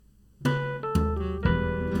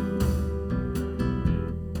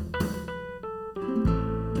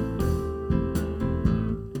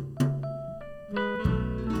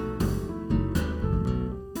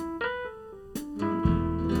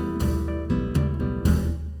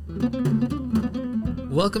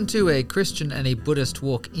Welcome to a Christian and a Buddhist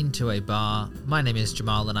walk into a bar. My name is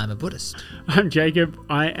Jamal and I'm a Buddhist. I'm Jacob.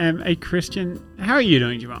 I am a Christian. How are you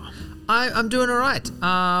doing, Jamal? I'm doing all right.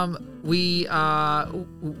 We are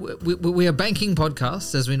banking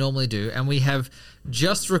podcasts as we normally do, and we have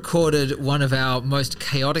just recorded one of our most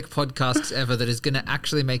chaotic podcasts ever that is going to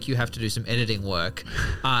actually make you have to do some editing work.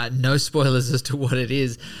 No spoilers as to what it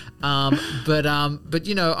is, but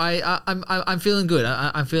you know, I'm feeling good.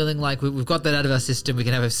 I'm feeling like we've got that out of our system. We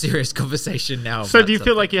can have a serious conversation now. So do you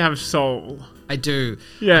feel like you have soul? I do.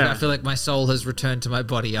 Yeah. I feel like my soul has returned to my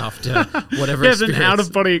body after whatever. There's an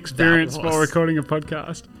out-of-body experience while was. recording a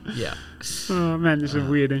podcast. Yeah. Oh man, this is a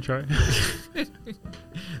weird intro.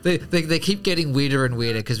 They keep getting weirder and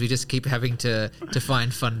weirder because we just keep having to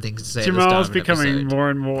find fun things to say. Jamal's at the start becoming of an episode. more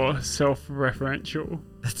and more self-referential.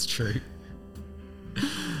 That's true.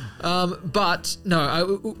 But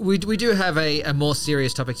no, we do have a more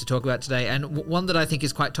serious topic to talk about today, and one that I think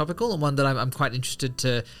is quite topical, and one that I'm quite interested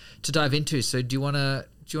to dive into. So do you want to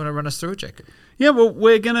run us through it, Jacob? Yeah, well,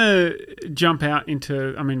 we're going to jump out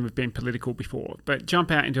into, I mean, we've been political before, but jump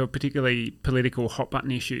out into a particularly political hot-button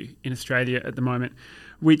issue in Australia at the moment,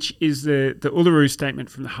 which is the Uluru Statement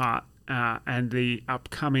from the Heart and the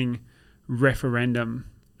upcoming referendum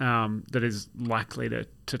that is likely to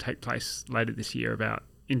take place later this year about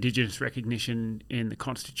Indigenous recognition in the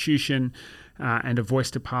Constitution and a voice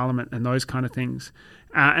to Parliament and those kind of things.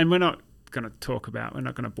 And we're not going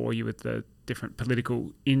to bore you with the different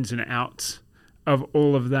political ins and outs of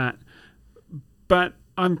all of that. But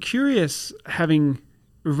I'm curious, having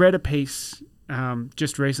read a piece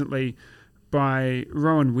just recently by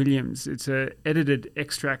Rowan Williams. It's an edited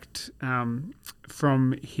extract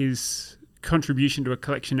from his contribution to a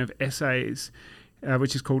collection of essays,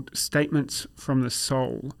 which is called Statements from the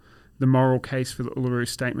Soul, the Moral Case for the Uluru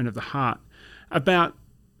Statement of the Heart, about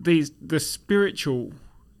the spiritual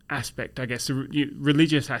aspect, I guess, the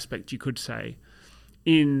religious aspect, you could say,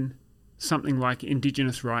 in something like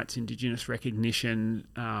Indigenous rights, Indigenous recognition,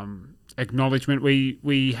 acknowledgement.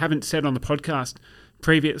 We haven't said on the podcast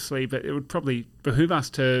previously, but it would probably behoove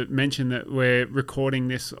us to mention that we're recording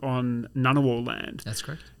this on Ngunnawal land. That's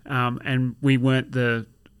correct. And we weren't the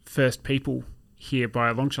first people here by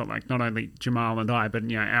a long shot, like not only Jamal and I, but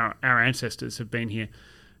you know our ancestors have been here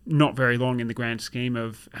not very long in the grand scheme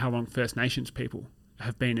of how long First Nations people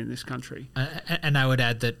have been in this country. And I would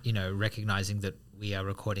add that, you know, recognizing that we are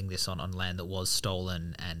recording this on land that was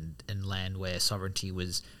stolen and land where sovereignty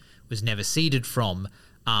was never ceded from,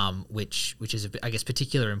 which is of, I guess,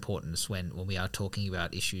 particular importance when we are talking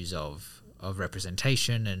about issues of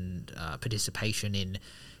representation and participation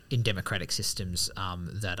in democratic systems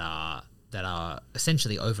that are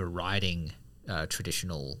essentially overriding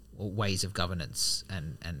traditional so governance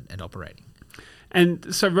and operating.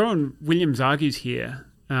 And so Rowan Williams argues here,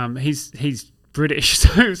 he's British,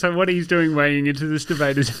 so what he's doing weighing into this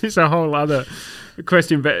debate is a whole other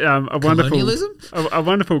question. But a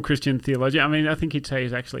wonderful Christian theologian. I mean, I think he'd say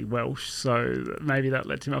he's actually Welsh, so maybe that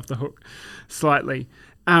lets him off the hook slightly.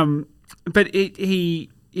 But he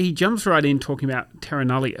jumps right in talking about terra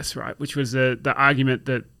nullius, right, which was the argument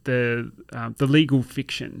that the legal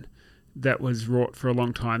fiction that was wrought for a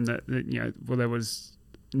long time that there was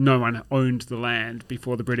no one owned the land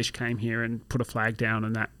before the British came here and put a flag down,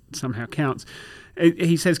 and that somehow counts.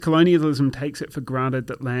 He says colonialism takes it for granted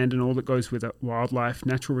that land and all that goes with it, wildlife,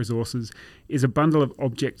 natural resources, is a bundle of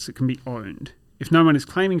objects that can be owned. If no one is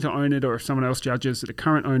claiming to own it, or if someone else judges that a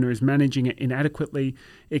current owner is managing it inadequately,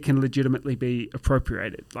 it can legitimately be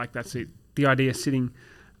appropriated. Like, that's it, the idea sitting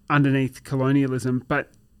underneath colonialism.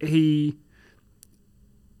 But he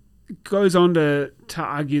goes on to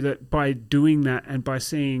argue that by doing that and by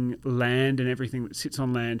seeing land and everything that sits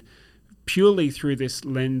on land purely through this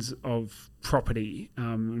lens of property,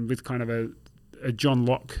 with kind of a John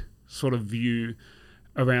Locke sort of view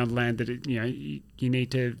around land, that you need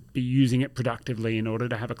to be using it productively in order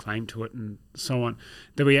to have a claim to it and so on,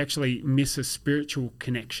 that we actually miss a spiritual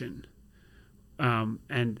connection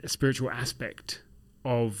and a spiritual aspect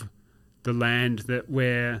of the land that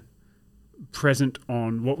we're present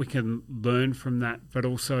on, what we can learn from that, but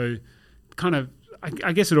also kind of,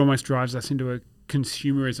 I guess it almost drives us into a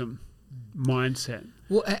consumerism mindset.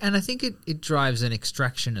 Well, and I think it drives an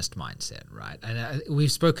extractionist mindset, right? And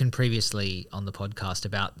we've spoken previously on the podcast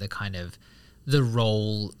about the kind of the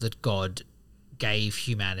role that God gave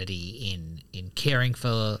humanity in caring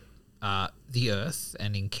for the earth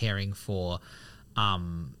and in caring for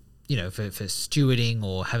for stewarding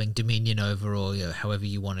or having dominion over, or however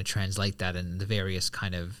you want to translate that, and the various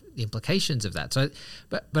kind of implications of that. So,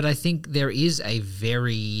 but I think there is a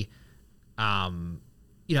very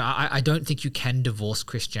I don't think you can divorce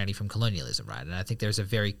Christianity from colonialism, right? And I think there's a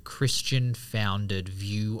very Christian-founded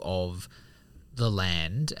view of the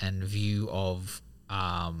land and view of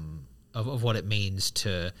what it means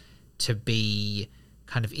to be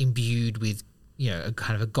kind of imbued with, a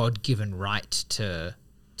kind of a God-given right to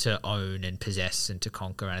own and possess and to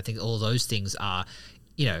conquer. And I think all those things are,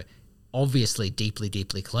 obviously deeply,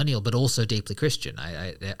 deeply colonial, but also deeply Christian.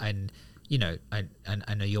 I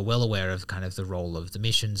know you're well aware of kind of the role of the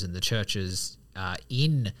missions and the churches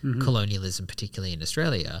in colonialism, particularly in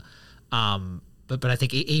Australia. But I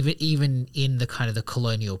think even in the kind of the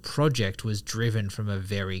colonial project was driven from a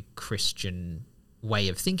very Christian way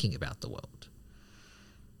of thinking about the world.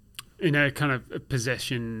 In a kind of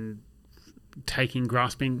possession, taking,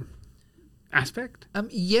 grasping aspect?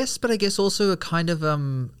 Yes, but I guess also a kind of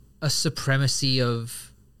a supremacy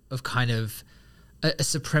of kind of a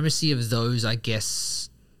supremacy of those, I guess,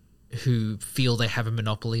 who feel they have a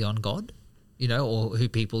monopoly on God, or who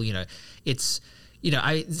people, it's,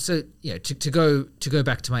 to go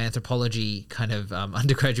back to my anthropology kind of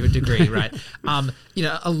undergraduate degree, right?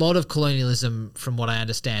 A lot of colonialism, from what I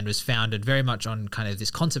understand, was founded very much on kind of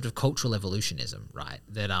this concept of cultural evolutionism, right?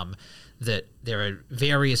 That there are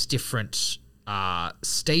various different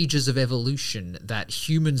stages of evolution that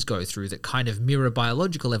humans go through that kind of mirror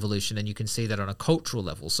biological evolution, and you can see that on a cultural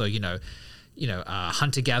level. So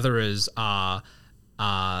hunter-gatherers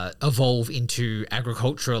evolve into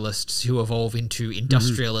agriculturalists, who evolve into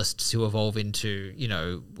industrialists, who evolve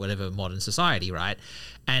into whatever modern society, right?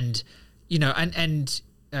 And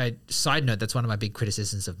side note, that's one of my big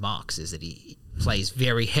criticisms of Marx, is that he plays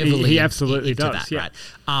very heavily. He absolutely into does, that, yeah.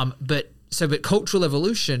 Right? But cultural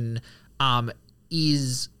evolution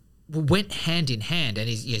went hand in hand, and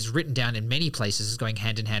is written down in many places as going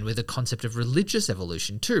hand in hand with the concept of religious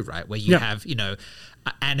evolution too, right? Where you have,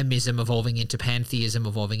 animism evolving into pantheism,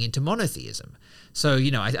 evolving into monotheism. So,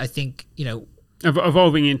 I think,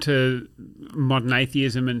 evolving into modern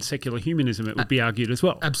atheism and secular humanism, it would be argued as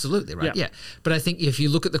well. Absolutely, right, yeah. But I think if you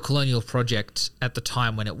look at the colonial project at the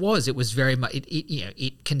time when it was very much,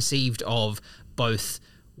 it conceived of both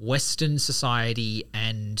Western society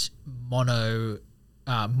and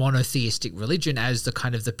monotheistic religion as the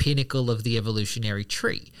kind of the pinnacle of the evolutionary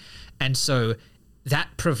tree. And so that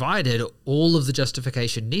provided all of the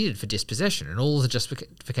justification needed for dispossession and all of the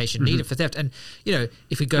justification needed for theft. And,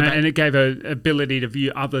 if we go back... And it gave an ability to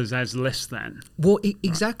view others as less than. Well,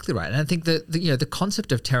 exactly right. And I think that, the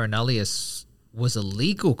concept of terra nullius was a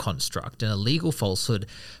legal construct and a legal falsehood,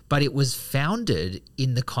 but it was founded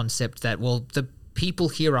in the concept that, well, the people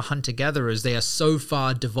here are hunter-gatherers. They are so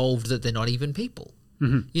far devolved that they're not even people.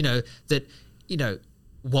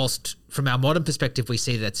 Whilst from our modern perspective we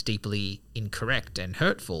see that's deeply incorrect and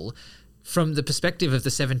hurtful, from the perspective of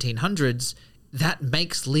the 1700s, that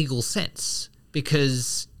makes legal sense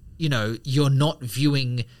because, you're not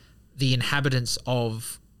viewing the inhabitants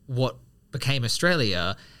of what became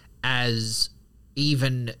Australia as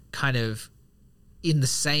even kind of in the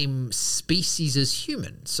same species as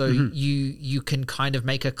human. So you can kind of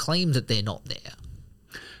make a claim that they're not there.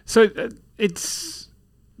 So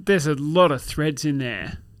there's a lot of threads in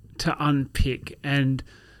there to unpick, and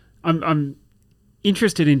I'm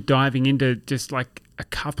interested in diving into just like a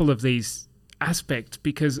couple of these aspects,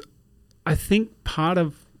 because I think part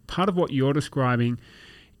of what you're describing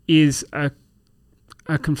is a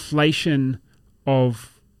conflation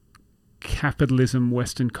of capitalism,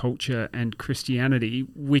 Western culture, and Christianity,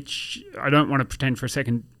 which I don't want to pretend for a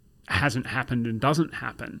second hasn't happened and doesn't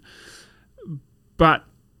happen. But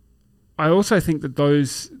I also think that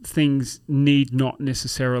those things need not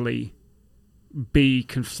necessarily be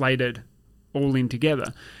conflated all in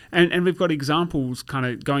together. And we've got examples kind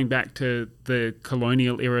of going back to the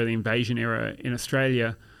colonial era, the invasion era in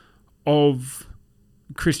Australia, of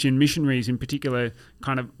Christian missionaries in particular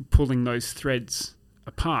kind of pulling those threads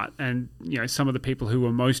apart. And, some of the people who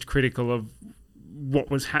were most critical of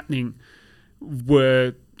what was happening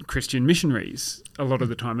were Christian missionaries a lot of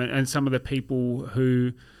the time. And some of the people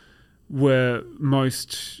who were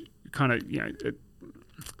most kind of,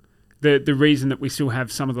 the reason that we still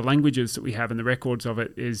have some of the languages that we have and the records of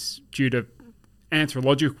it is due to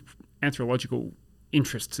anthropological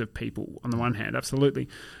interests of people on the one hand, absolutely,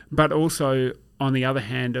 but also on the other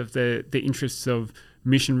hand of the interests of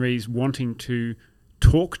missionaries wanting to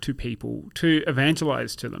talk to people, to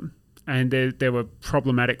evangelize to them. And there were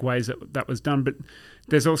problematic ways that was done, but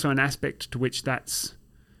there's also an aspect to which that's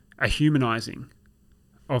a humanizing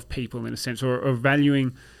of people in a sense, or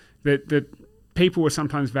valuing that people were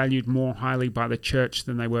sometimes valued more highly by the church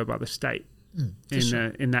than they were by the state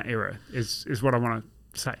in that era is what I want to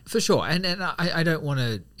say. For sure. And I don't want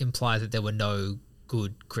to imply that there were no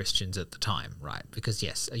good Christians at the time, right? Because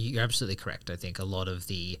yes, you're absolutely correct. I think a lot of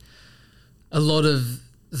the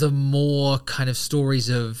more kind of stories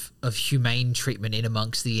of humane treatment in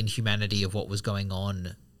amongst the inhumanity of what was going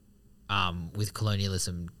on with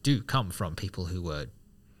colonialism do come from people who were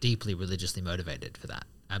deeply religiously motivated for that.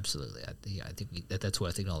 Absolutely. I think that's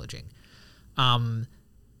worth acknowledging.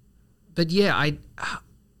 But yeah,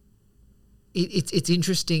 it's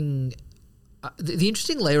interesting. The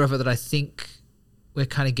interesting layer of it that I think we're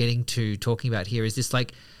kind of getting to talking about here is this,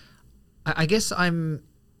 like, I guess I'm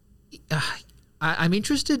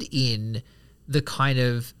interested in the kind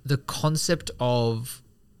of the concept of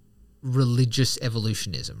religious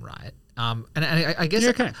evolutionism, right? And I guess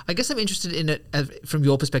I guess I'm interested in it from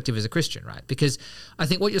your perspective as a Christian, right? Because I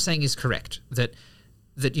think what you're saying is correct, that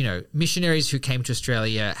missionaries who came to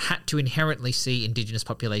Australia had to inherently see Indigenous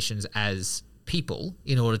populations as people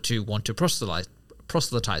in order to want to proselytize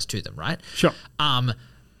to them, right? Sure. But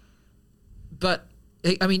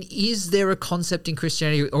I mean, is there a concept in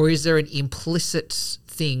Christianity, or is there an implicit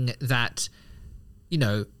thing that,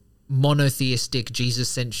 monotheistic,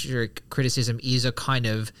 Jesus-centric criticism is a kind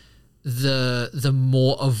of the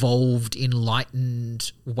more evolved,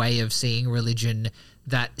 enlightened way of seeing religion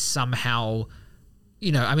that somehow,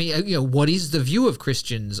 what is the view of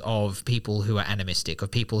Christians of people who are animistic, of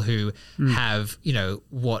people who have, again,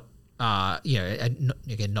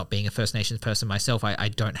 not being a First Nations person myself, I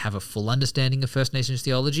don't have a full understanding of First Nations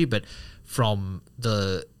theology, but from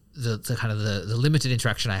the kind of the limited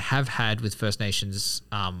interaction I have had with First Nations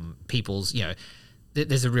peoples,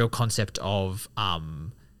 there's a real concept of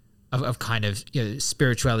kind of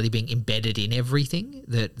spirituality being embedded in everything,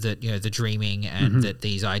 that the dreaming and that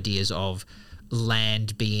these ideas of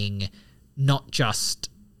land being not just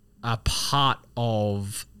a part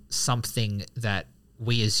of something that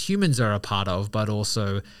we as humans are a part of, but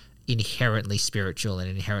also inherently spiritual and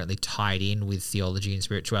inherently tied in with theology and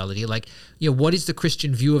spirituality. Like, what is the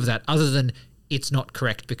Christian view of that, other than it's not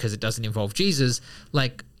correct because it doesn't involve Jesus?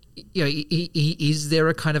 Like, is there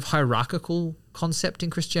a kind of hierarchical concept in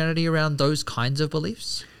Christianity around those kinds of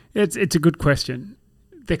beliefs? It's a good question.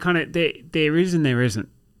 There is and there isn't,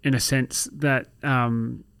 in a sense that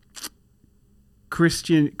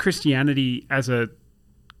Christianity as a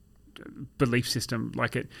belief system,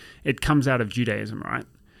 like it comes out of Judaism, right?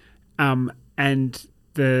 And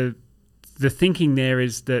the thinking there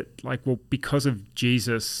is that, like, well, because of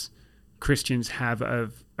Jesus, Christians have a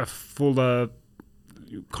fuller,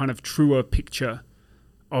 kind of truer picture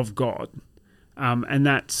of God, and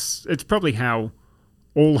it's probably how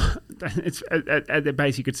it's at the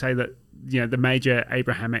base you could say that the major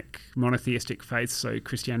Abrahamic monotheistic faiths, so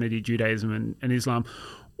Christianity, Judaism, and Islam,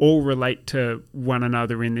 all relate to one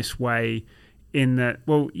another in this way, in that,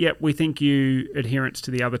 well, yeah, we think you, adherents to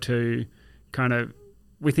the other two,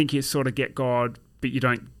 we think you sort of get God, but you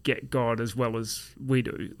don't get God as well as we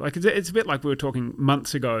do. Like, it's a bit like we were talking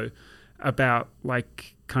months ago about,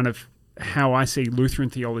 like, kind of how I see Lutheran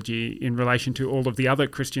theology in relation to all of the other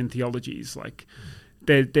Christian theologies. Like,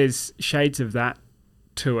 there's shades of that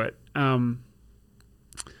to it. In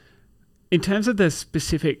terms of the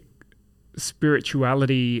specific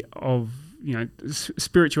spirituality of,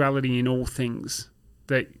 spirituality in all things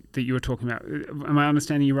that you were talking about, am I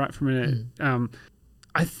understanding you right for a minute?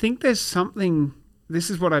 I think there's something, this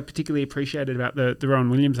is what I particularly appreciated about the Rowan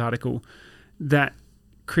Williams article, that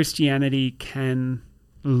Christianity can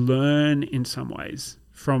learn in some ways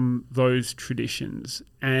from those traditions.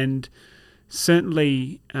 And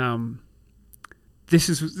certainly this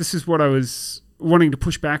is what I was wanting to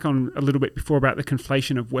push back on a little bit before, about the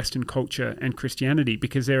conflation of Western culture and Christianity,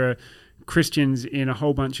 because there are Christians in a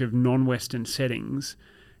whole bunch of non-Western settings,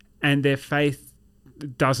 and their faith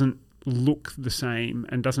doesn't look the same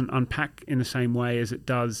and doesn't unpack in the same way as it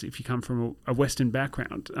does if you come from a Western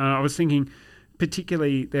background. I was thinking,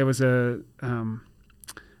 particularly, there was a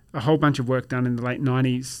whole bunch of work done in the late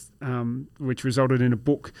 90s, which resulted in a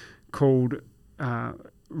book called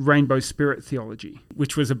Rainbow Spirit Theology,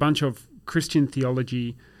 which was a bunch of Christian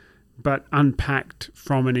theology, but unpacked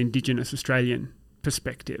from an Indigenous Australian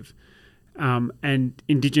perspective, and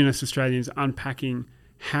Indigenous Australians unpacking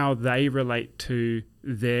how they relate to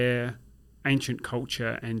their ancient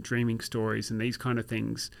culture and dreaming stories and these kind of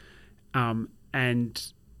things,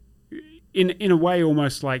 and in a way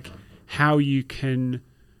almost like how you can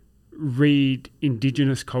read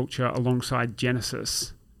Indigenous culture alongside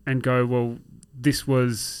Genesis and go, well, this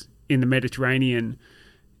was in the Mediterranean,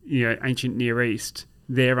 ancient Near East,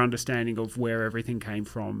 their understanding of where everything came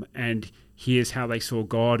from, and Here's how they saw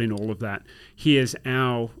God in all of that. Here's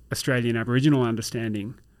our Australian Aboriginal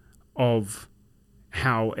understanding of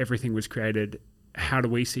how everything was created. How do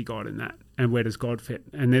we see God in that? And where does God fit?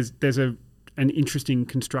 And there's an interesting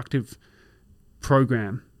constructive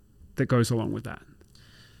program that goes along with that.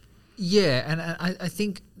 Yeah, and I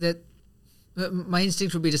think that my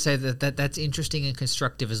instinct would be to say that that's interesting and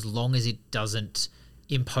constructive as long as it doesn't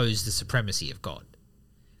impose the supremacy of God.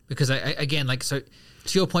 Because again, like, so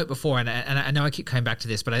to your point before, and I know I keep coming back to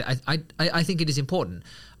this, but I think it is important.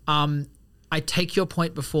 I take your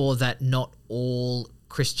point before that not all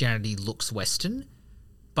Christianity looks Western,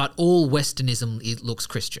 but all Westernism looks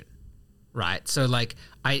Christian, right? So like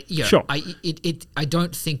Sure. I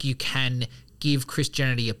don't think you can give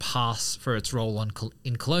Christianity a pass for its role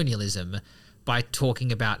in colonialism by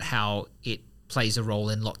talking about how it plays a role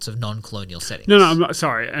in lots of non-colonial settings. No, I'm not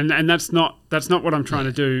sorry, and that's not what I'm trying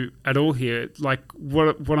to do at all here. Like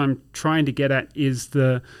what I'm trying to get at is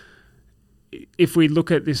if we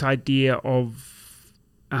look at this idea of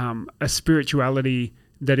a spirituality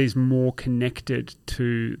that is more connected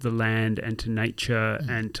to the land and to nature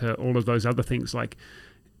and to all of those other things, like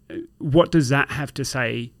what does that have to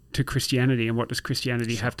say to Christianity, and what does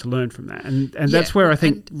Christianity have to learn from that? And that's where I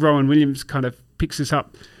think Rowan Williams kind of picks us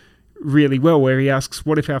up really well, where he asks,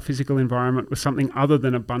 what if our physical environment was something other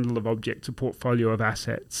than a bundle of objects, a portfolio of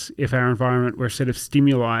assets? If our environment were a set of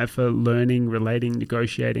stimuli for learning, relating,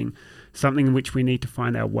 negotiating, something in which we need to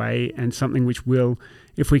find our way, and something which will,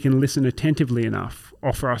 if we can listen attentively enough,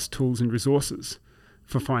 offer us tools and resources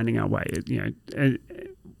for finding our way.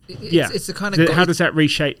 It's the kind of how does that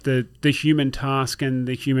reshape the human task and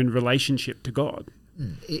the human relationship to God?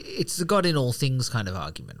 It's the God in all things kind of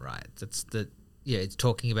argument, right? It's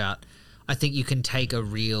talking about, I think you can take a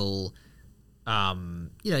real, a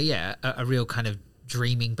real kind of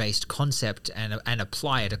dreaming based concept and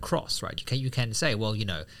apply it across, right? You can say, well,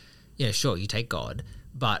 sure, you take God,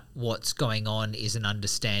 but what's going on is an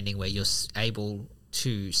understanding where you're able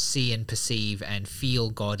to see and perceive and feel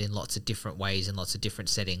God in lots of different ways, in lots of different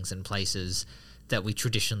settings and places that we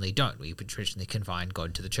traditionally don't. We traditionally confine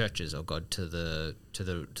God to the churches or God to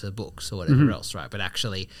the books or whatever else, right? But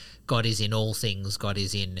actually, God is in all things. God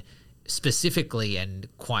is in specifically and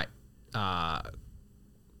quite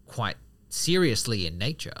seriously in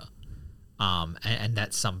nature, and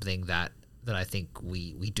that's something that I think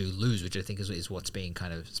we do lose, which I think is what's being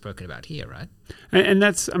kind of spoken about here, right? And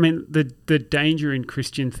that's, I mean, the danger in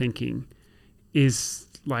Christian thinking is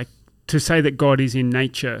like to say that God is in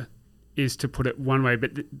nature is to put it one way,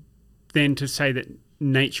 but then to say that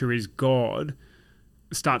nature is God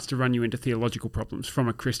starts to run you into theological problems from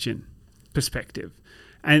a Christian perspective.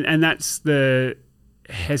 And that's the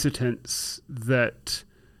hesitance that,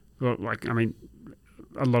 well, like, I mean,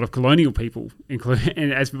 a lot of colonial people,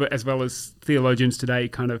 and as well as theologians today,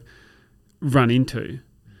 kind of run into,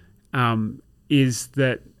 is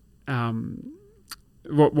that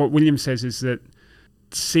what William says is that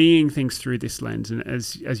seeing things through this lens, and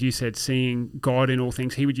as you said, seeing God in all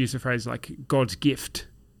things, he would use the phrase like God's gift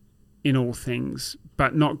in all things,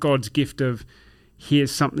 but not God's gift of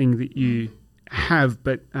here's something that you have,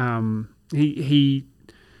 but he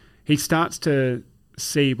starts to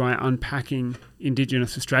see, by unpacking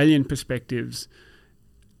Indigenous Australian perspectives,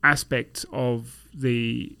 aspects of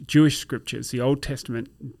the Jewish scriptures, the Old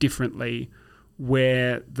Testament, differently,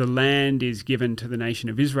 where the land is given to the nation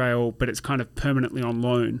of Israel, but it's kind of permanently on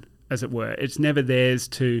loan, as it were. It's never theirs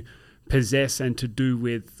to possess and to do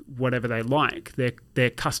with whatever they like. They're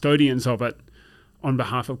custodians of it on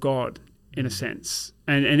behalf of God, in a sense.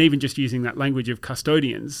 And even just using that language of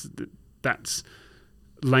custodians, that's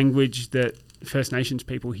language that First Nations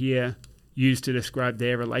people here use to describe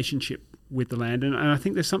their relationship with the land. And I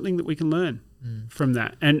think there's something that we can learn from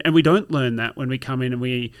that. And we don't learn that when we come in and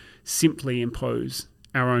we simply impose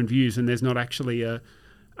our own views, and there's not actually a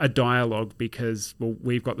dialogue because, well,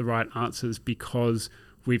 we've got the right answers because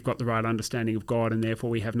we've got the right understanding of God, and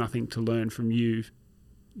therefore we have nothing to learn from you,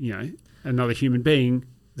 another human being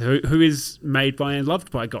who is made by and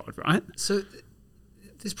loved by God, right? So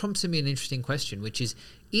this prompts me an interesting question, which is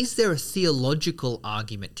there a theological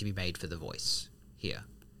argument to be made for the voice here?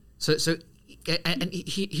 So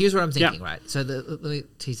here's what I'm thinking, right? So let me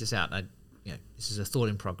tease this out. This is a thought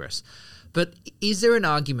in progress. But is there an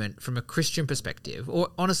argument from a Christian perspective, or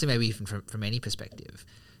honestly maybe even from any perspective,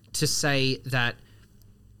 to say that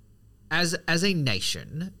as a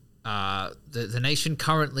nation, the nation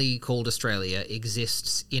currently called Australia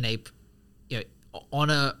exists in on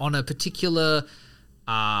a particular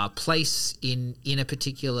place in a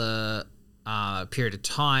particular period of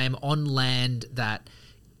time on land that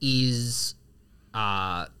is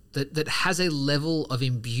that has a level of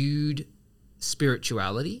imbued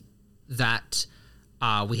spirituality that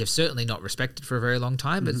we have certainly not respected for a very long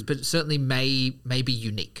time, but it certainly may be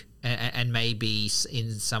unique and may be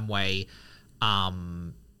in some way,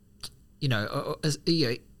 that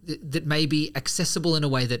may be accessible in a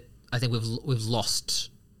way that I think we've lost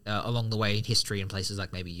along the way in history in places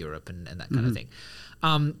like maybe Europe and that kind of thing.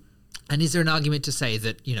 And is there an argument to say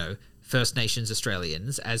that, First Nations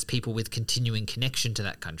Australians, as people with continuing connection to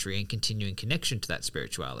that country and continuing connection to that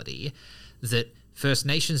spirituality, that First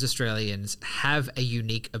Nations Australians have a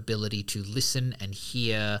unique ability to listen and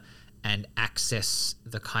hear and access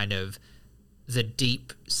the kind of the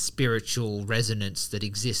deep spiritual resonance that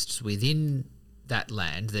exists within that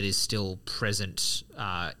land that is still present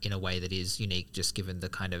in a way that is unique, just given the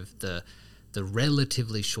kind of the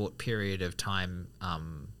relatively short period of time,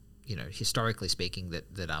 historically speaking,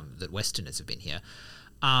 that Westerners have been here.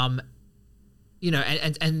 And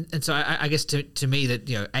so I guess to me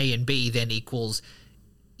that, A and B then equals,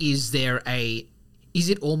 is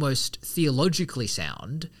it almost theologically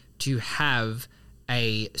sound to have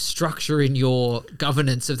a structure in your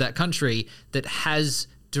governance of that country that has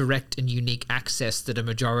direct and unique access that a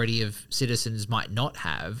majority of citizens might not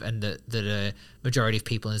have, and that a majority of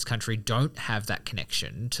people in this country don't have that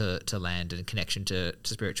connection to land and connection to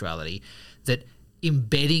spirituality, that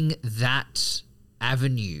embedding that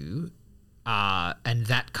avenue and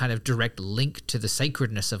that kind of direct link to the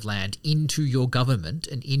sacredness of land into your government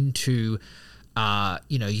and into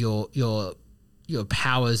your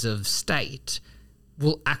powers of state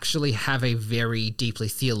will actually have a very deeply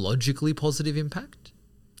theologically positive impact?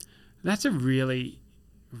 That's a really,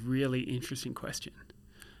 really interesting question,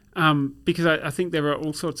 because I think there are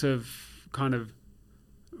all sorts of kind of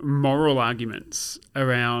moral arguments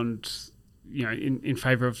around, in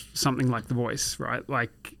favour of something like The Voice, right?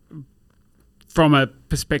 Like from a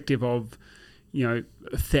perspective of,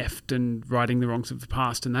 theft and righting the wrongs of the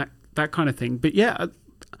past and that kind of thing. But yeah,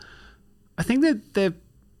 I think that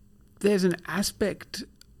there's an aspect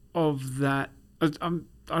of that. I don't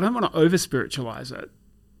want to over-spiritualize it,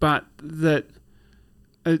 but that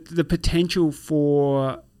the potential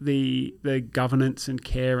for the governance and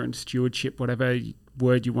care and stewardship, whatever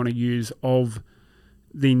word you want to use, of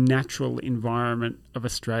the natural environment of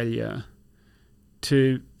Australia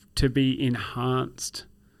to be enhanced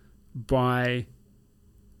by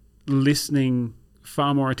listening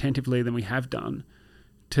far more attentively than we have done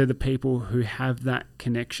to the people who have that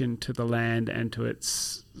connection to the land and to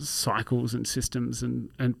its cycles and systems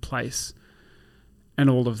and place and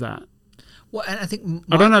all of that. Well, and I think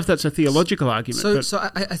I don't know if that's a theological argument. So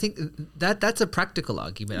I think that's a practical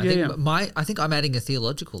argument. I think I'm adding a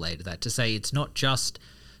theological layer to that, to say it's not just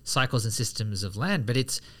cycles and systems of land, but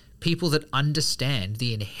it's people that understand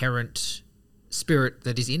the inherent spirit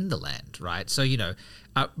that is in the land, right? So,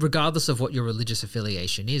 regardless of what your religious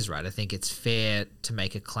affiliation is, right, I think it's fair to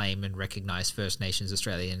make a claim and recognise First Nations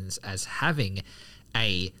Australians as having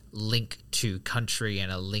a link to country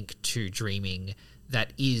and a link to dreaming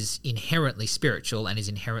that is inherently spiritual and is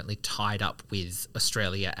inherently tied up with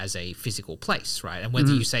Australia as a physical place, right? And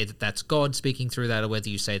whether you say that that's God speaking through that, or whether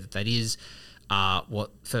you say that that is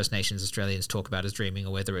what First Nations Australians talk about as dreaming,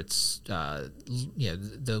 or whether it's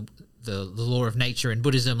the law of nature in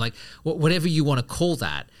Buddhism, like whatever you want to call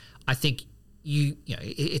that, I think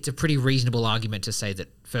it's a pretty reasonable argument to say that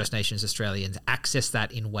First Nations Australians access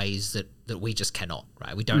that in ways that we just cannot,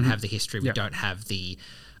 right? We don't have the history, we don't have the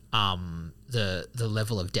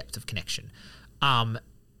level of depth of connection.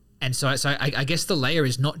 And so I guess the layer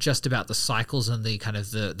is not just about the cycles and the kind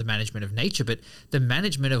of the management of nature, but the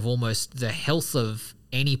management of almost the health of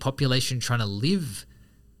any population trying to live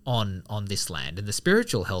on this land, and the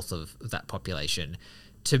spiritual health of that population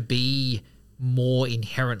to be more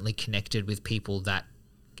inherently connected with people that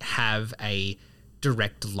have a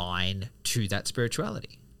direct line to that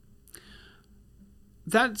spirituality.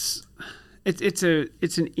 It's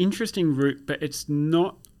an interesting route, but it's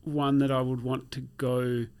not one that I would want to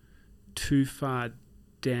go too far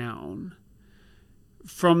down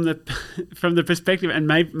from the perspective, and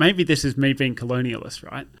maybe this is me being colonialist,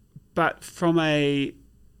 right? But from a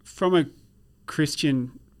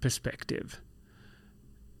Christian perspective,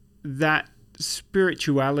 that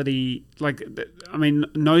spirituality,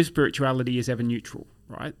 no spirituality is ever neutral,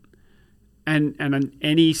 right? And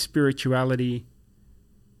any spirituality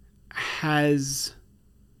has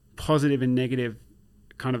positive and negative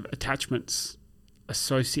kind of attachments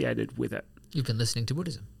associated with it. You've been listening to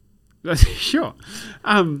Buddhism. Sure.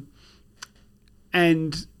 And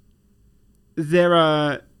there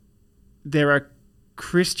are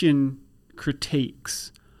Christian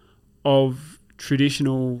critiques of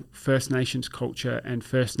traditional First Nations culture and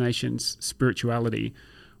First Nations spirituality,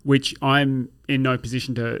 which I'm in no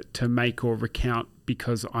position to make or recount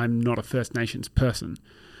because I'm not a First Nations person.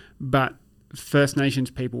 But First Nations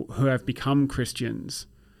people who have become Christians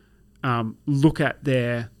look at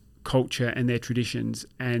their culture and their traditions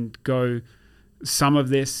and go, some of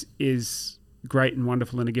this is great and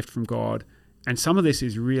wonderful and a gift from God, and some of this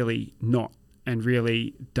is really not, and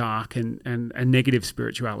really dark and a negative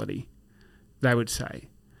spirituality, they would say.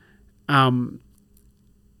 And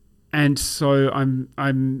so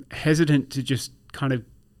I'm hesitant to just kind of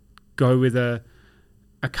go with a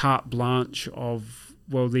carte blanche of,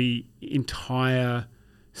 well, the entire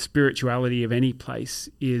spirituality of any place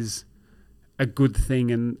is a good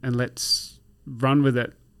thing and let's run with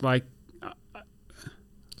it. Like,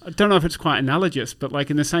 I don't know if it's quite analogous, but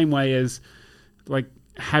like in the same way as like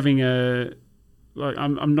having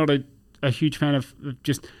I'm not a huge fan of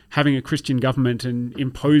just having a Christian government and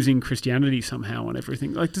imposing Christianity somehow on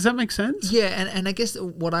everything. Like, does that make sense? Yeah, and I guess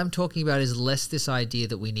what I'm talking about is less this idea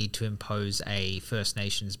that we need to impose a First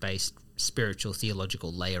Nations-based spiritual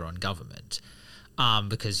theological layer on government,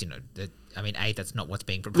 because, that's not what's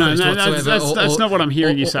being proposed whatsoever. That's not what I'm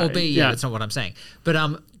hearing you say. Or B, that's not what I'm saying. But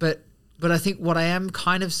I think what I am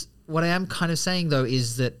kind of saying though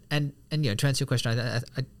is that, and to answer your question, I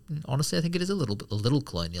honestly I think it is a little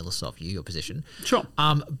colonialist of you, your position. Sure.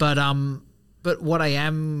 But what I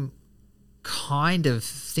am kind of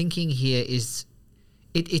thinking here is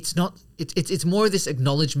it's more of this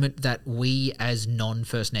acknowledgement that we as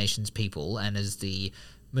non-First Nations people and as the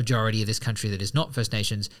majority of this country that is not First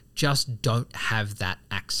Nations just don't have that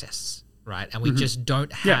access, right? And we just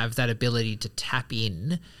don't have that ability to tap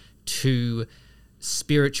in to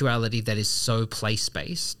spirituality that is so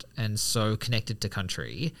place-based and so connected to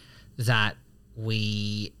country that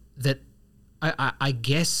I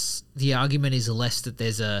guess the argument is less that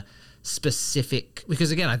there's a specific,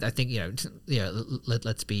 because again I think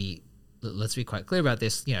let's be quite clear about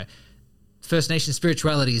this. First Nation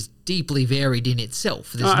spirituality is deeply varied in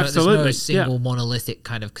itself. There's no single monolithic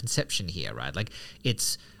kind of conception here, right? Like,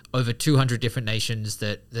 it's over 200 different nations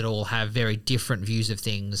that all have very different views of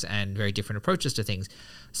things and very different approaches to things.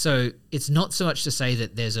 So it's not so much to say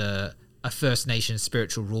that there's a First Nation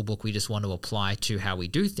spiritual rulebook we just want to apply to how we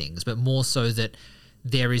do things, but more so that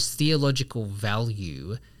there is theological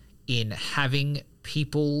value in having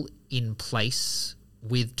people in place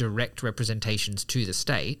with direct representations to the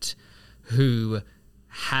state who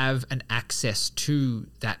have an access to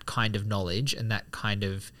that kind of knowledge and that kind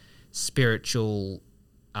of spiritual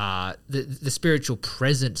the spiritual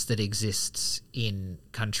presence that exists in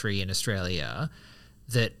country in Australia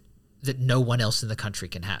that no one else in the country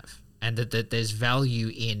can have, and that there's value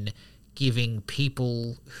in giving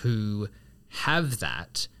people who have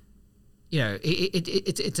that.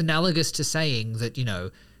 It's analogous to saying that,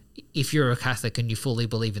 if you're a Catholic and you fully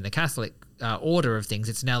believe in the Catholic order of things,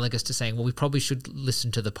 it's analogous to saying, well, we probably should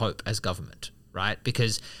listen to the Pope as government, right?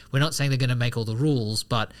 Because we're not saying they're going to make all the rules,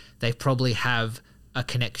 but they probably have a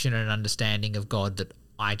connection and an understanding of God that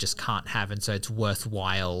I just can't have, and so it's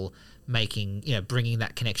worthwhile bringing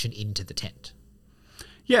that connection into the tent.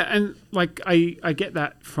 Yeah, and like I get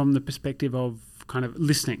that from the perspective of kind of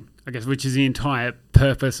listening, I guess, which is the entire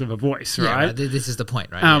purpose of a voice, right? Yeah, right. This is the point,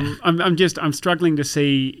 right? I'm struggling to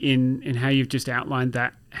see in how you've just outlined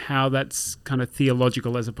that, how that's kind of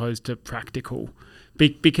theological as opposed to practical,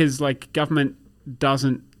 because like government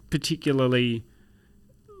doesn't particularly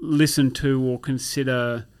listen to or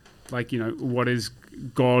consider what is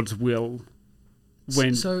God's will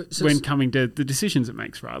when coming to the decisions it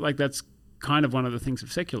makes, right? Like, that's kind of one of the things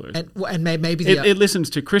of secularism. And maybe it listens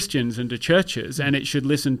to Christians and to churches, and it should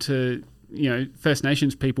listen to First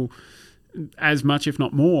Nations people as much, if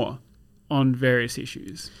not more, on various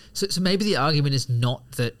issues. So maybe the argument is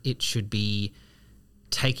not that it should be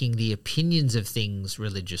taking the opinions of things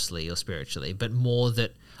religiously or spiritually, but more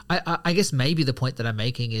that I guess maybe the point that I'm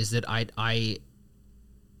making is that I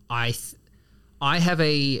have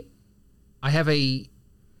a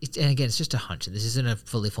and again, it's just a hunch, and this isn't a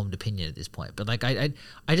fully formed opinion at this point, but like I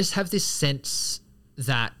just have this sense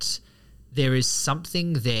that there is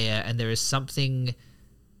something there, and there is something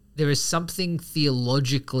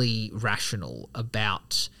theologically rational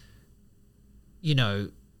about,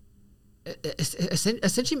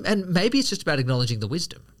 essentially, and maybe it's just about acknowledging the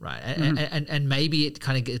wisdom, right? And maybe it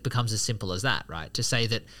kind of becomes as simple as that, right? To say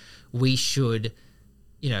that we should,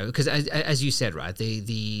 because as you said, right,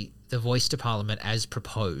 the voice to Parliament as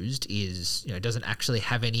proposed is, doesn't actually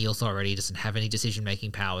have any authority, doesn't have any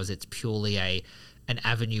decision-making powers. It's purely an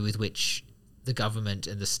avenue with which the government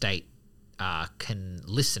and the state can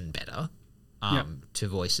listen better, to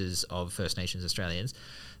voices of First Nations Australians,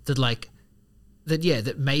 that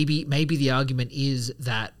maybe the argument is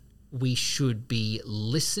that we should be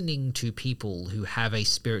listening to people who have a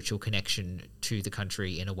spiritual connection to the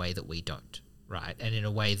country in a way that we don't, right? And in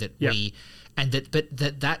a way that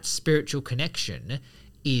that spiritual connection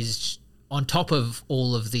is on top of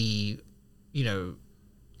all of the,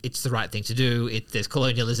 it's the right thing to do. There's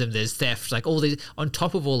colonialism, there's theft, like all these. On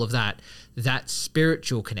top of all of that, that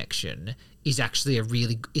spiritual connection is actually a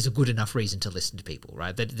good enough reason to listen to people,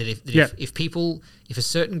 right? If a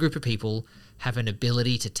certain group of people have an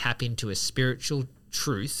ability to tap into a spiritual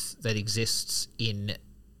truth that exists in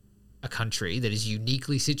a country that is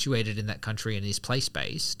uniquely situated in that country and is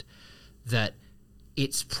place-based, that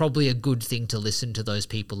it's probably a good thing to listen to those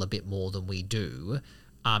people a bit more than we do.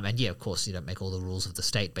 And yeah, of course, you don't make all the rules of the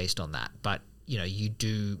state based on that, but you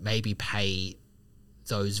do maybe pay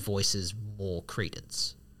those voices more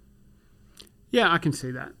credence. Yeah, I can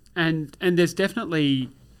see that. And there's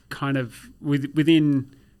definitely kind of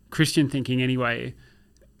within Christian thinking anyway,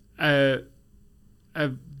 a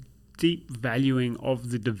deep valuing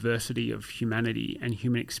of the diversity of humanity and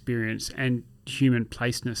human experience and human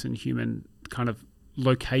placeness and human kind of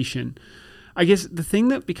location. I guess the thing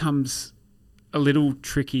that becomes a little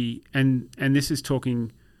tricky, and this is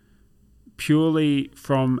talking purely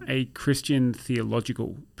from a Christian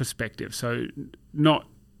theological perspective, so not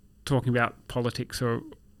talking about politics or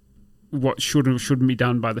what should or shouldn't be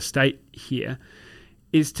done by the state here,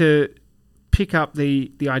 is to pick up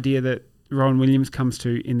the idea that Rowan Williams comes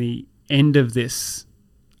to in the end of this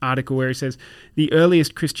article, where he says, the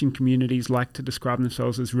earliest Christian communities like to describe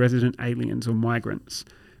themselves as resident aliens or migrants,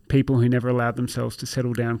 people who never allowed themselves to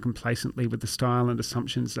settle down complacently with the style and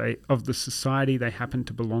assumptions of the society they happen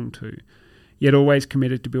to belong to, yet always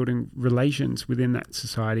committed to building relations within that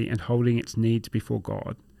society and holding its needs before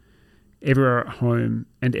God, everywhere at home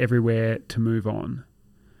and everywhere to move on.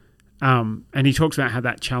 And he talks about how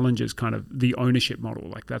that challenges kind of the ownership model.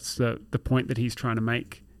 Like that's the point that he's trying to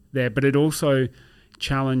make there. But it also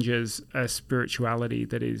challenges a spirituality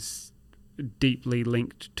that is deeply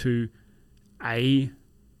linked to a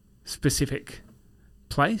specific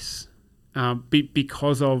place,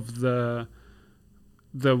 because of the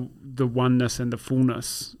oneness and the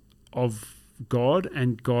fullness of God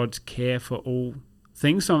and God's care for all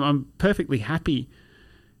things. So I'm perfectly happy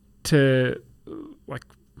to,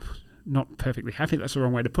 not perfectly happy, that's the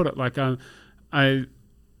wrong way to put it. I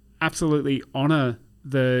absolutely honour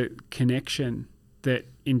the connection that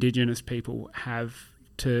Indigenous people have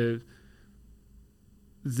to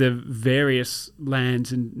the various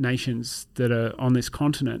lands and nations that are on this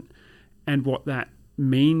continent and what that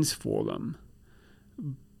means for them.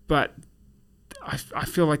 But I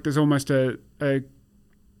feel like there's almost the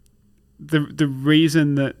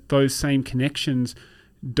reason that those same connections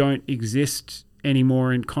don't exist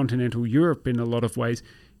anymore in continental Europe in a lot of ways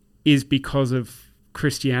is because of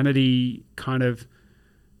Christianity kind of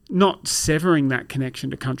not severing that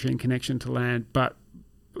connection to country and connection to land, but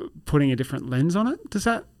putting a different lens on it.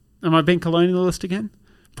 Am I being colonialist again?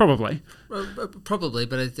 Probably. Probably,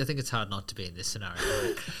 but I think it's hard not to be in this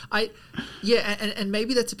scenario. And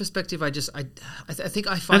maybe that's a perspective I think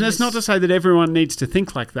I find. And that's not to say that everyone needs to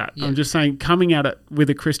think like that. Yeah. I'm just saying, coming at it with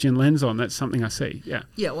a Christian lens on, that's something I see. Yeah.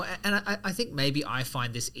 Yeah, well, and I think maybe I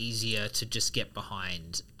find this easier to just get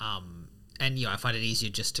behind. And I find it easier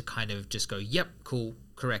just to kind of just go, yep, cool,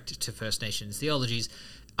 correct to First Nations theologies.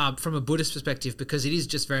 From a Buddhist perspective, because it is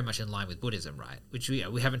just very much in line with Buddhism, right? Which we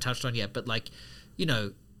haven't touched on yet, but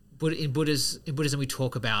in Buddhism we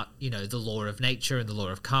talk about the law of nature and the law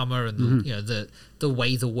of karma and the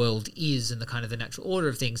way the world is and the kind of the natural order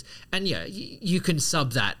of things, and you can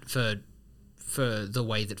sub that for the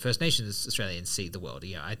way that First Nations Australians see the world.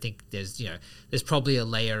 I think there's probably a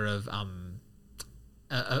layer of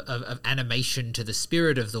animation to the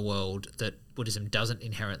spirit of the world that Buddhism doesn't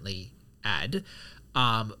inherently add.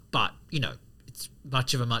 But it's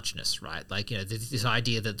much of a muchness, right? This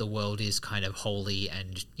idea that the world is kind of holy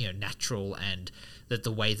and natural, and that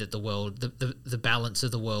the way that the world, the balance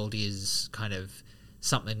of the world is kind of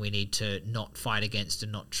something we need to not fight against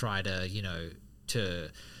and not try to to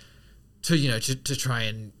try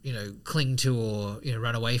and cling to or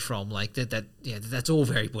run away from. That's all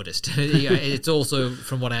very Buddhist. It's also,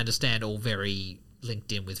 from what I understand, all very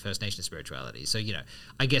linked in with First Nation spirituality. So,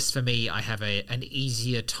 I guess for me, I have an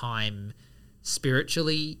easier time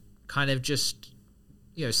spiritually kind of just,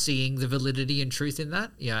 seeing the validity and truth in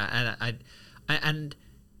that. Yeah.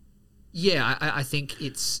 I think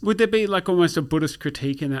it's... Would there be almost a Buddhist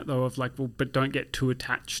critique in that though of but don't get too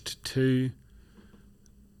attached to...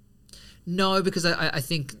 No, because I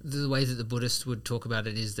think the way that the Buddhists would talk about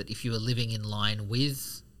it is that if you were living in line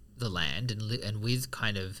with the land and with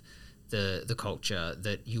kind of the culture,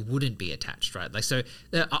 that you wouldn't be attached, right? Like, so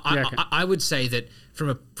I would say that from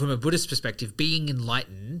a Buddhist perspective, being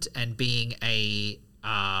enlightened and being a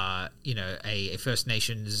First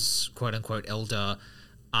Nations quote unquote elder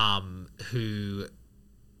who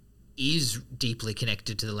is deeply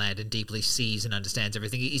connected to the land and deeply sees and understands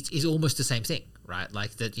everything is almost the same thing, right?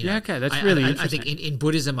 Like that, you know. Yeah, okay, that's really interesting. I think in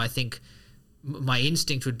Buddhism, I think my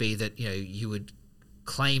instinct would be that, you know, you would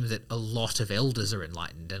claim that a lot of elders are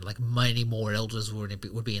enlightened, and like many more elders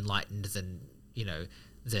would be enlightened than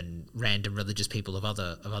random religious people of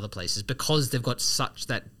other places, because they've got such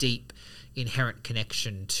that deep inherent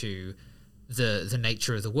connection to the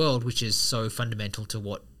nature of the world, which is so fundamental to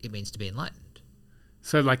what it means to be enlightened.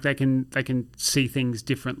 So like they can see things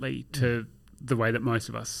differently to the way that most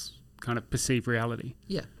of us kind of perceive reality.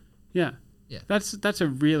 Yeah. Yeah. Yeah. That's a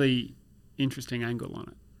really interesting angle on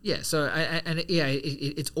it. Yeah. So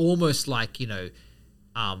it's almost like, again,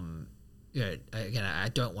 I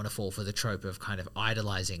don't want to fall for the trope of kind of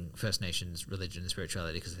idolizing First Nations religion and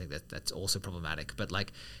spirituality, because I think that's also problematic. But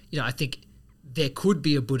like, you know, I think there could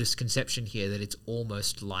be a Buddhist conception here that it's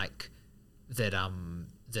almost like that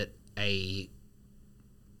a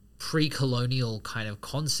pre-colonial kind of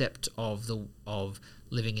concept of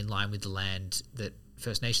living in line with the land that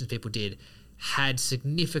First Nations people did had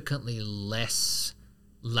significantly less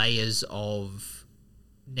layers of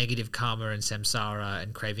negative karma and samsara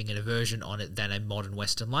and craving and aversion on it than a modern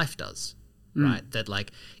Western life does, right? That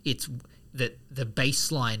like it's that the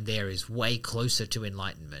baseline there is way closer to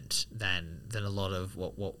enlightenment than a lot of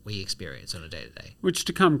what we experience on a day-to-day. Which,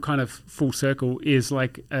 to come kind of full circle, is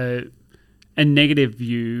like a negative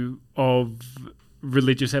view of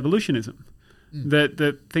religious evolutionism,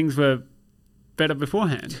 that things were better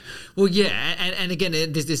beforehand. Well, yeah, and again,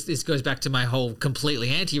 this goes back to my whole completely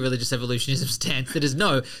anti-religious evolutionism stance. That is,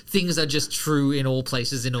 no, things are just true in all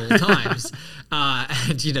places in all times,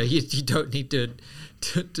 and you know you don't need to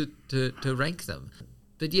rank them.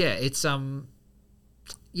 But yeah, it's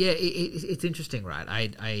it's interesting,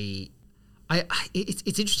 right?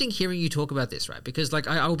 It's interesting hearing you talk about this, right? Because like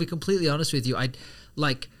I will be completely honest with you, I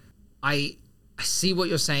see what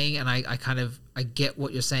you're saying, and I get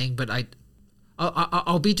what you're saying, but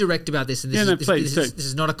I'll be direct about this, and this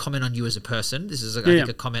is not a comment on you as a person. This is I think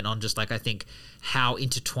a comment on just like I think how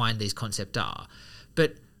intertwined these concepts are.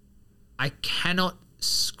 But I cannot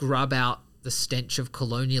scrub out the stench of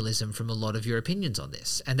colonialism from a lot of your opinions on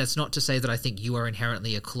this. And that's not to say that I think you are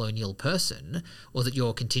inherently a colonial person or that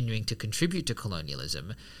you're continuing to contribute to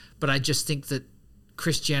colonialism, but I just think that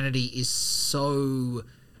Christianity is so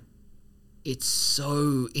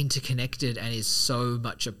interconnected and is so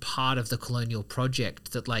much a part of the colonial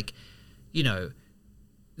project that, like, you know,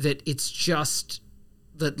 that it's just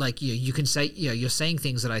that, like, you can say, you're saying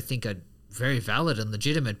things that I think are very valid and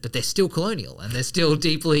legitimate, but they're still colonial and they're still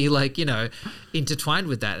deeply, like, intertwined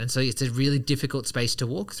with that. And so it's a really difficult space to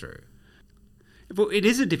walk through. Well, it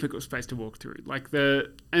is a difficult space to walk through. Like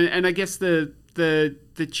and I guess the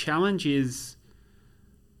challenge is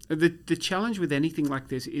the challenge with anything like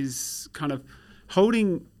this is kind of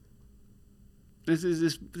holding. This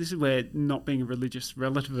is where not being a religious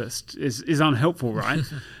relativist is unhelpful, right?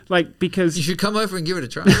 Like, because you should come over and give it a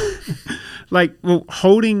try. Like, well,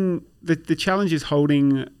 holding the challenge is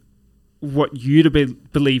holding what you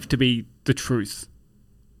believe to be the truth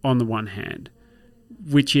on the one hand,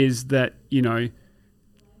 which is that,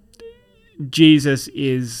 Jesus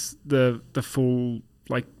is the full,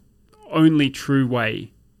 like, only true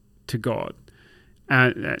way to God.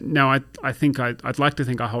 Now, I think I'd like to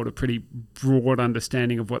think I hold a pretty broad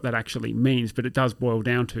understanding of what that actually means, but it does boil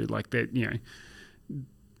down to, like, that,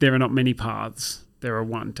 there are not many paths, there are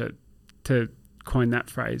one, to coin that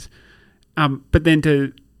phrase. But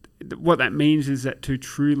then what that means is that to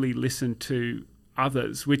truly listen to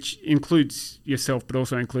others, which includes yourself, but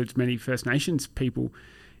also includes many First Nations people,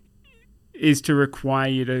 is to require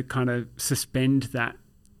you to kind of suspend that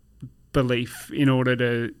belief in order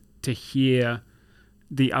to hear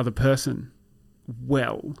the other person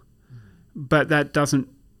well. But that doesn't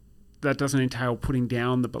entail putting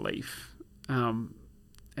down the belief. And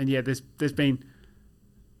yeah, there's been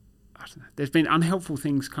unhelpful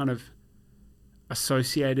things kind of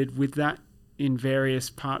associated with that in various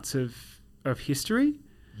parts of history.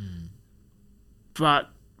 But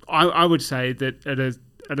I would say that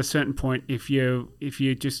at a certain point, if you're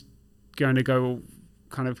just going to go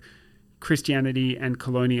kind of Christianity and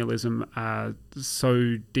colonialism are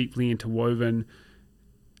so deeply interwoven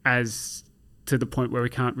as to the point where we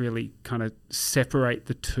can't really kind of separate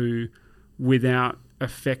the two without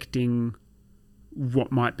affecting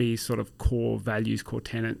what might be sort of core values, core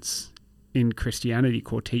tenets in Christianity,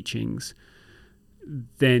 core teachings,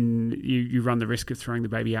 then you run the risk of throwing the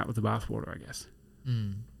baby out with the bathwater, I guess.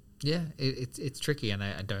 Yeah, it's tricky, and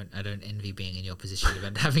I don't envy being in your position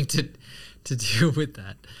about having to deal with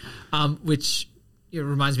that. Which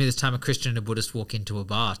reminds me of this time a Christian and a Buddhist walk into a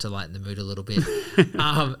bar to lighten the mood a little bit,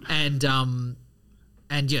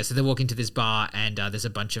 and yeah, so they walk into this bar, and there's a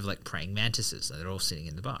bunch of like praying mantises. So they're all sitting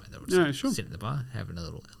in the bar. They're all sitting in the bar, having a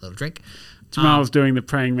little drink. Jamal's doing the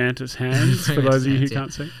praying mantis hands for those of you who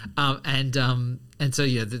can't see. And so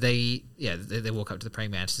they walk up to the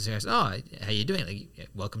praying mantis and goes, "Oh, how you doing? Like,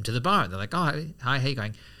 welcome to the bar." And they're like, "Oh, hi, how you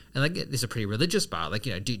going?" And like, this is a pretty religious bar. Like,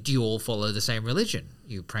 do you all follow the same religion,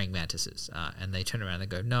 you praying mantises? And they turn around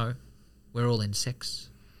and go, "No, we're all insects."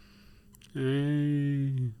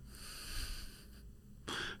 I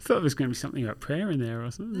thought there was going to be something about prayer in there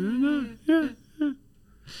or something. Yeah.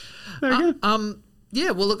 There we go.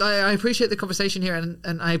 Yeah, well, look, I appreciate the conversation here,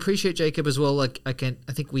 and I appreciate Jacob as well. Like, I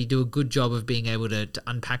think we do a good job of being able to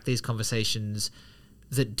unpack these conversations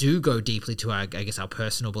that do go deeply to our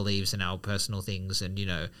personal beliefs and our personal things, and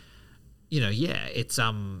it's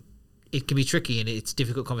it can be tricky and it's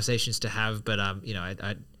difficult conversations to have, but I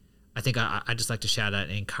think I just like to shout out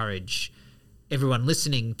and encourage everyone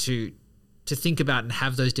listening to think about and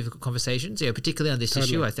have those difficult conversations, particularly on this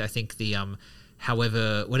issue. I think the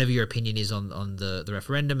whatever your opinion is on the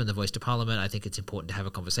referendum and the voice to Parliament, I think it's important to have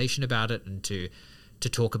a conversation about it and to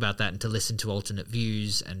talk about that and to listen to alternate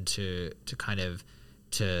views and to kind of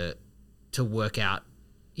to work out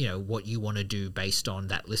what you want to do based on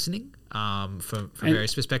that listening from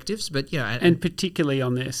various perspectives. But and particularly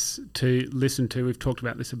on this, to listen to, we've talked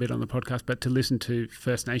about this a bit on the podcast, but to listen to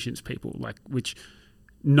First Nations people, like, which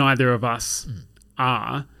neither of us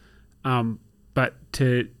are, but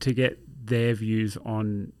to get their views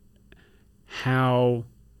on how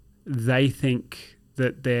they think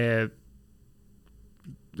that that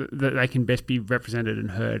they can best be represented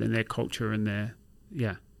and heard in their culture and their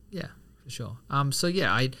yeah for sure.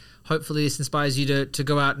 Hopefully this inspires you to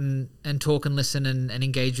go out and talk and listen and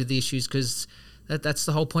engage with the issues, because that's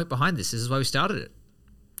the whole point behind this. This is why we started it.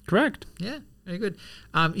 Correct. Yeah. Very good.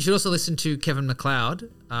 You should also listen to Kevin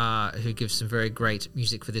MacLeod, who gives some very great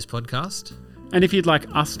music for this podcast. And if you'd like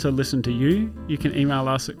us to listen to you, you can email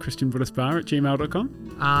us at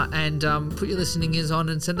christianbuddhistbar@gmail.com. And put your listening ears on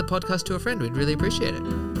and send the podcast to a friend. We'd really appreciate it.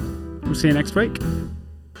 We'll see you next week.